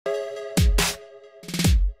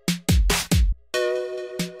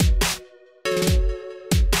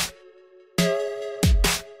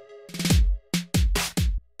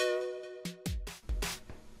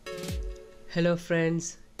Hello friends,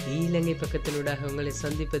 eilankai பக்கத்தினூடாக உங்களை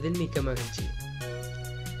சந்திப்பதில் மிக்க மகிழ்ச்சி.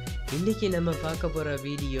 இன்னைக்கு நம்ம பார்க்க போற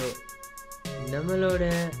வீடியோ நம்மளோட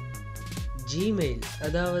ஜிமெயில்,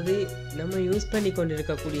 அதாவது நம்ம யூஸ் பண்ணி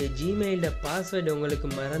கொண்டிருக்கக்கூடிய ஜிமெயிலோட பாஸ்வேர்டு உங்களுக்கு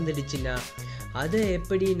மறந்துடுச்சுன்னா அதை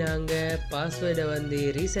எப்படி நாங்கள் பாஸ்வேர்டை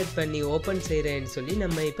ரீசெட் பண்ணி ஓப்பன் செய்கிறேன்னு சொல்லி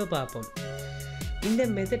நம்ம இப்போ பார்ப்போம். இந்த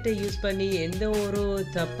மெத்தடை யூஸ் பண்ணி எந்த ஒரு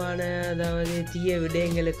தப்பான அதாவது தீய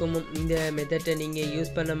விடயங்களுக்கும் இந்த மெத்தடை நீங்கள்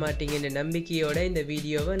யூஸ் பண்ண மாட்டீங்கன்னு நம்பிக்கையோட இந்த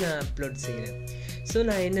வீடியோவை நான் அப்லோட் செய்கிறேன். ஸோ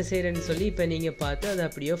நான் என்ன செய்கிறேன்னு சொல்லி இப்போ நீங்கள் பார்த்து அதை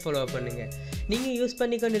அப்படியே ஃபாலோ பண்ணுங்கள். நீங்கள் யூஸ்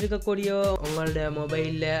பண்ணிக்கொண்டு இருக்கக்கூடிய உங்களோட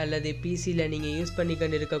மொபைலில் அல்லது பிசியில் நீங்கள் யூஸ்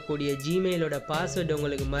பண்ணிக்கொண்டு இருக்கக்கூடிய ஜிமெயிலோட பாஸ்வேர்டு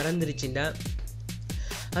உங்களுக்கு மறந்துருச்சுன்னா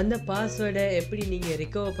அந்த பாஸ்வேர்டை எப்படி நீங்கள்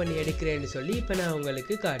ரிகவர் பண்ணி எடுக்கிறேன்னு சொல்லி இப்போ நான்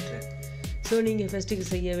உங்களுக்கு காட்டுறேன். ஸோ நீங்கள் ஃபஸ்ட்டுக்கு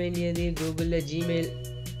செய்ய வேண்டியது கூகுளில் ஜிமெயில்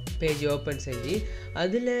பேஜ் ஓப்பன் செஞ்சு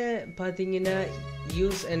அதில் பார்த்தீங்கன்னா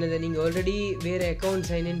யூஸ் என்னதை நீங்கள் ஆல்ரெடி வேறு அக்கௌண்ட்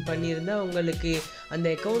சைன்இன் பண்ணியிருந்தால் உங்களுக்கு அந்த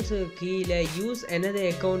அக்கௌண்ட்ஸு கீழே யூஸ் எனது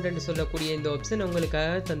அக்கௌண்ட்டுன்னு சொல்லக்கூடிய இந்த ஆப்ஷன்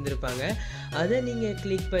உங்களுக்காக தந்திருப்பாங்க. அதை நீங்கள்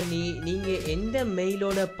கிளிக் பண்ணி நீங்கள் எந்த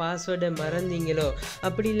மெயிலோட பாஸ்வேர்டை மறந்தீங்களோ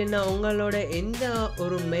அப்படி இல்லைன்னா உங்களோட எந்த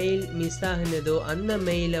ஒரு மெயில் மிஸ் ஆகினதோ அந்த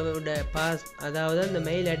மெயிலோட அதாவது அந்த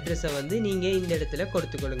மெயில் அட்ரஸை நீங்கள் இந்த இடத்துல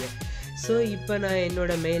கொடுத்துக்கொள்ளுங்க. ஸோ இப்போ நான்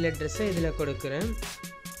என்னோடய மெயில் அட்ரஸை இதில் கொடுக்குறேன்.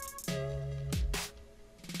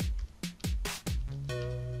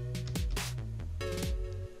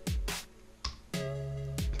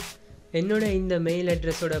 என்னோட இந்த மெயில்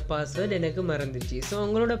அட்ரஸோட பாஸ்வேர்டு எனக்கு மறந்துச்சு. ஸோ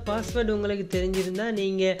உங்களோட பாஸ்வேர்டு உங்களுக்கு தெரிஞ்சிருந்தால்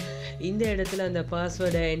நீங்கள் இந்த இடத்துல அந்த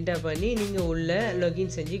பாஸ்வேர்டை என்டர் பண்ணி நீங்கள் உள்ளே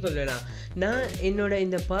லாகின் செஞ்சு கொள்ளலாம். நான் என்னோட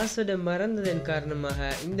இந்த பாஸ்வேர்டை மறந்ததன்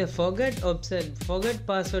காரணமாக இந்த ஃபொகட்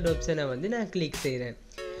பாஸ்வேர்டு ஆப்ஷனை நான் கிளிக் செய்கிறேன்.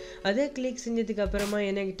 அதே கிளிக் செஞ்சதுக்கு அப்புறமா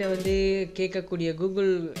என்கிட்ட கேட்கக்கூடிய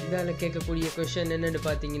கூகுள் இதால் கேட்கக்கூடிய கொஷன் என்னென்னு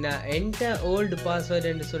பார்த்தீங்கன்னா என்டர் ஓல்டு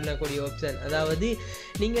பாஸ்வேர்டுன்னு சொல்லக்கூடிய ஆப்ஷன், அதாவது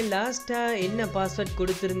நீங்கள் லாஸ்ட்டாக என்ன பாஸ்வேர்ட்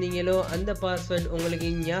கொடுத்துருந்தீங்களோ அந்த பாஸ்வேர்டு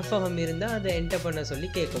உங்களுக்கு ஞாபகம் இருந்தால் அதை என்டர் பண்ண சொல்லி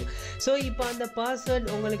கேட்கும். ஸோ இப்போ அந்த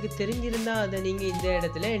பாஸ்வேர்டு உங்களுக்கு தெரிஞ்சிருந்தால் அதை நீங்கள் இந்த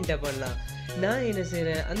இடத்துல என்டர் பண்ணலாம். நான் என்ன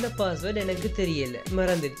செய்கிறேன், அந்த பாஸ்வேர்டு எனக்கு தெரியலை,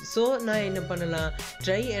 மறந்துச்சு. ஸோ நான் என்ன பண்ணலாம்,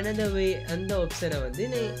 ட்ரை another way அந்த ஆப்ஷனை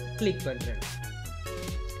நான் கிளிக் பண்ணுறேன்.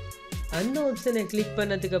 அந்த ஆப்ஷனை கிளிக்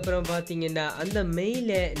பண்ணதுக்கப்புறம் பார்த்தீங்கன்னா அந்த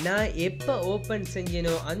மெயிலை நான் எப்போ ஓப்பன்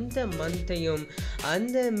செஞ்சனோ அந்த மந்த்தையும்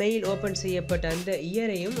அந்த மெயில் ஓப்பன் செய்யப்பட்ட அந்த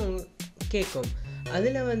இயரையும் கேட்கும்.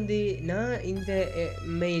 அதில் நான் இந்த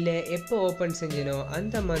மெயிலை எப்போ ஓப்பன் செஞ்சனோ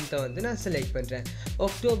அந்த மந்த்தை நான் செலக்ட் பண்ணுறேன்.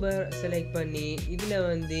 அக்டோபர் செலக்ட் பண்ணி இதில்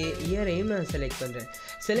இயரையும் நான் செலக்ட் பண்ணுறேன்.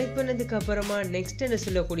 செலக்ட் பண்ணதுக்கு அப்புறமா நெக்ஸ்ட் என்ன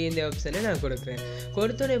சொல்லக்கூடிய இந்த ஆப்ஷனை நான் கொடுக்குறேன்.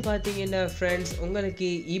 கொடுத்தோன்னே பார்த்தீங்கன்னா ஃப்ரெண்ட்ஸ்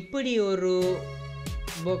உங்களுக்கு இப்படி ஒரு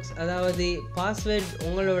பாக்ஸ், அதாவது பாஸ்வேர்ட்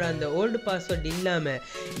உங்களோட அந்த ஓல்டு பாஸ்வேர்ட் இல்லாமல்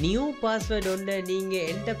நியூ பாஸ்வேர்ட் ஒன்று நீங்கள்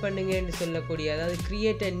என்டர் பண்ணுங்கன்னு சொல்லக்கூடிய, அதாவது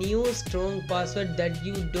create a new strong password that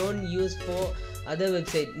you don't use for other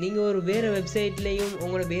website. நீங்கள் ஒரு வேறு வெப்சைட்லேயும்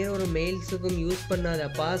உங்களோட வேற ஒரு மெயில்ஸுக்கும் யூஸ் பண்ணாத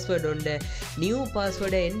பாஸ்வேர்ட் ஒன்று நியூ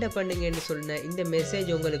பாஸ்வேர்டை என்டர் பண்ணுங்கன்னு சொன்ன இந்த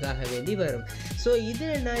மெசேஜ் உங்களுக்காக வேண்டி வரும். ஸோ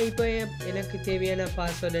இதில் நான் இப்போ எனக்கு தேவையான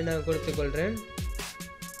பாஸ்வேர்டை நான் கொடுத்துக்கொள்கிறேன்.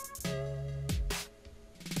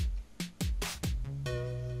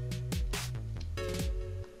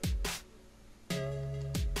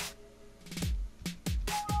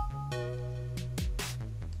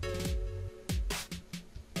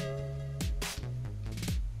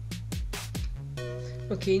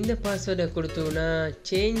 ஓகே, இந்த பாஸ்வேர்டை கொடுத்தோன்னா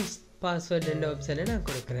சேஞ்ச் பாஸ்வேர்டுன்ற ஆப்ஷனை நான்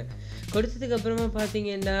கொடுக்குறேன். கொடுத்ததுக்கப்புறமா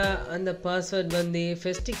பார்த்தீங்கன்னா அந்த பாஸ்வேர்ட்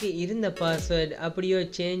ஃபஸ்ட்டுக்கு இருந்த பாஸ்வேர்டு அப்படியோ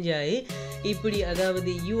சேஞ்ச் ஆகி இப்படி,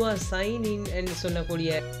 அதாவது யூ ஆர் சைன் இன்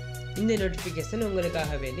சொல்லக்கூடிய இந்த நோட்டிஃபிகேஷன்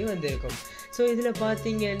உங்களுக்காக வேண்டி வந்திருக்கும். ஸோ இதில்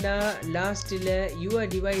பார்த்தீங்கன்னா லாஸ்ட்டில்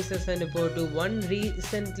யுவர் டிவைசஸ்ன்னு போட்டு ஒன்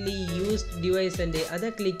ரீசன்ட்லி யூஸ்ட் டிவைஸ் அதை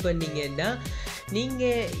கிளிக் பண்ணிங்கன்னா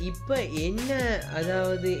நீங்கள் இப்போ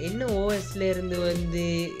அதாவது என்ன ஓஎஸ்லேருந்து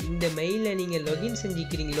இந்த மெயிலை நீங்கள் லாகின்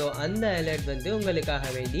செஞ்சுக்கிறீங்களோ அந்த அலர்ட் உங்களுக்காக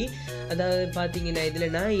வேண்டி, அதாவது பார்த்தீங்கன்னா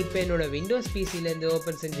இதில் நான் இப்போ என்னோடய Windows பிசிலேருந்து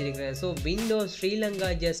open செஞ்சுருக்கிறேன். So Windows Sri Lanka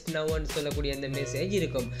just நவ்னு சொல்லக்கூடிய அந்த மெசேஜ்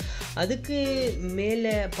இருக்கும். அதுக்கு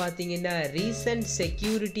மேலே பார்த்தீங்கன்னா ரீசன்ட்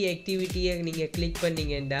செக்யூரிட்டி ஆக்டிவிட்டியை நீங்கள் கிளிக்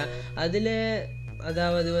பண்ணிங்கன்னா அதில்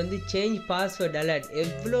அதாவது சேஞ்ச் பாஸ்வேர்ட் அலர்ட்,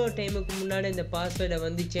 எவ்வளோ டைமுக்கு முன்னாடி இந்த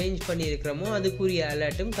பாஸ்வேர்டை சேஞ்ச் பண்ணியிருக்கிறோமோ அதுக்குரிய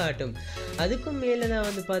அலர்ட்டும் காட்டும். அதுக்கும் மேலே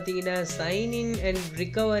தான் பார்த்தீங்கன்னா sign in and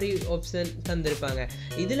recovery option தந்திருப்பாங்க.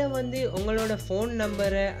 இதில் உங்களோட ஃபோன்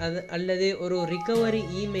நம்பரை அல்லது ஒரு ரிகவரி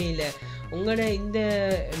இமெயிலை உங்களோட இந்த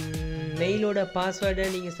மெயிலோட பாஸ்வேர்டை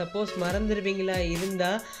நீங்கள் சப்போஸ் மறந்துடுவீங்களா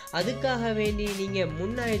இருந்தால் அதுக்காக வேண்டி நீங்கள்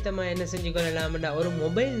முன்னாயத்தமாக என்ன செஞ்சு கொள்ளலாம்னா ஒரு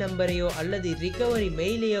மொபைல் நம்பரையோ அல்லது ரிகவரி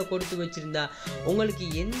மெயிலையோ கொடுத்து வச்சுருந்தா உங்களுக்கு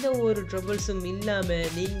எந்த ஒரு ட்ரபிள்ஸும் இல்லாமல்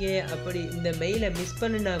நீங்கள் அப்படி இந்த மெயிலை மிஸ்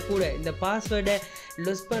பண்ணினா கூட இந்த பாஸ்வேர்டை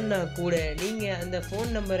லொஸ் பண்ணால் கூட நீங்கள் அந்த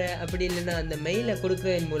ஃபோன் நம்பரை அப்படி இல்லைன்னா அந்த மெயிலை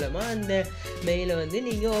கொடுக்குறதன் மூலமாக அந்த மெயிலை வந்து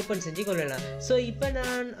நீங்கள் ஓப்பன் செஞ்சு கொள்ளலாம். ஸோ இப்போ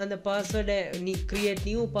நான் அந்த பாஸ்வேர்டை கிரியேட்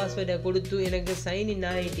நியூ பாஸ்வேர்டை கொடுத்து எனக்கு சைன்இன்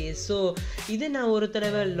ஆகிட்டு ஸோ இதை நான் ஒரு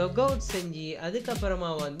தடவை லாக் அவுட் செஞ்சு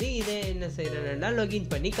அதுக்கப்புறமா வந்து இதை என்ன செய்கிறேன்னா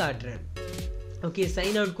லாகின் பண்ணி காட்டுறேன். ஓகே,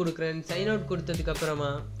 சைன் அவுட் கொடுக்குறேன். சைன் அவுட்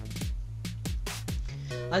கொடுத்ததுக்கப்புறமா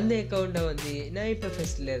அந்த அக்கௌண்ட்டை வந்து நான் இப்போ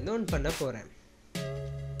ஃபர்ஸ்ட்லேருந்து ஆன் பண்ண போகிறேன்.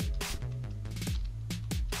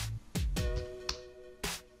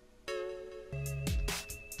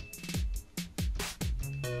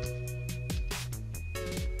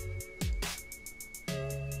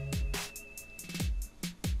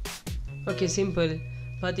 Okay, simple.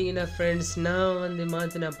 பார்த்தீங்கன்னா ஃப்ரெண்ட்ஸ், நான் வந்து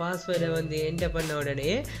மாற்றின பாஸ்வேர்டை வந்து என்டர் பண்ண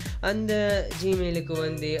உடனே அந்த ஜிமெயிலுக்கு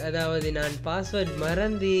வந்து அதாவது நான் பாஸ்வேர்ட்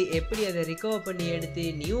மறந்து எப்படி அதை ரிகவர் பண்ணி எடுத்து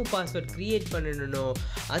நியூ பாஸ்வேர்ட் க்ரியேட் பண்ணணும்னோ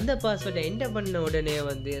அந்த பாஸ்வேர்டை என்டர் பண்ண உடனே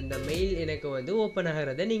வந்து அந்த மெயில் எனக்கு வந்து ஓப்பன்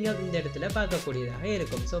ஆகிறத நீங்கள் இந்த இடத்துல பார்க்கக்கூடியதாக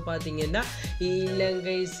இருக்கும். ஸோ பார்த்தீங்கன்னா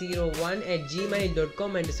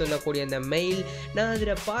eilankai01@gmail.com என்று சொல்லக்கூடிய அந்த மெயில் நான்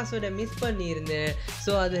அதில் பாஸ்வேர்டை மிஸ் பண்ணியிருந்தேன்.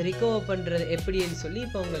 ஸோ அதை ரிகவர் பண்ணுறது எப்படின்னு சொல்லி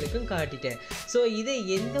இப்போ உங்களுக்கும் காட்டிட்டேன். ஸோ இதை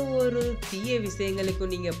எந்த ஒரு தீய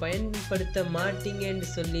விஷயங்களுக்கும் நீங்கள் பயன்படுத்த மாட்டீங்கன்னு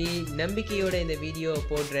சொல்லி நம்பிக்கையோட இந்த வீடியோவை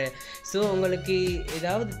போடுறேன். ஸோ உங்களுக்கு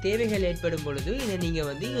ஏதாவது தேவைகள் ஏற்படும் பொழுது இதை நீங்கள்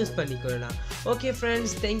வந்து use பண்ணிக்கொள்ளலாம். Okay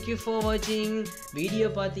friends, thank you for வாட்சிங். வீடியோ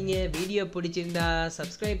பார்த்தீங்க, வீடியோ பிடிச்சிருந்தா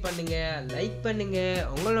சப்ஸ்கிரைப் பண்ணுங்கள், லைக் பண்ணுங்கள்,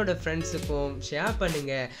 உங்களோட ஃப்ரெண்ட்ஸுக்கும் ஷேர்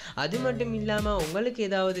பண்ணுங்கள். அது மட்டும் இல்லாமல் உங்களுக்கு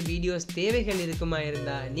ஏதாவது வீடியோஸ் தேவைகள் இருக்குமா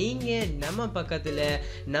இருந்தால் நீங்கள் நம்ம பக்கத்தில்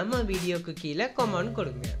நம்ம வீடியோக்கு கீழே கமெண்ட்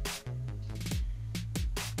கொடுங்க.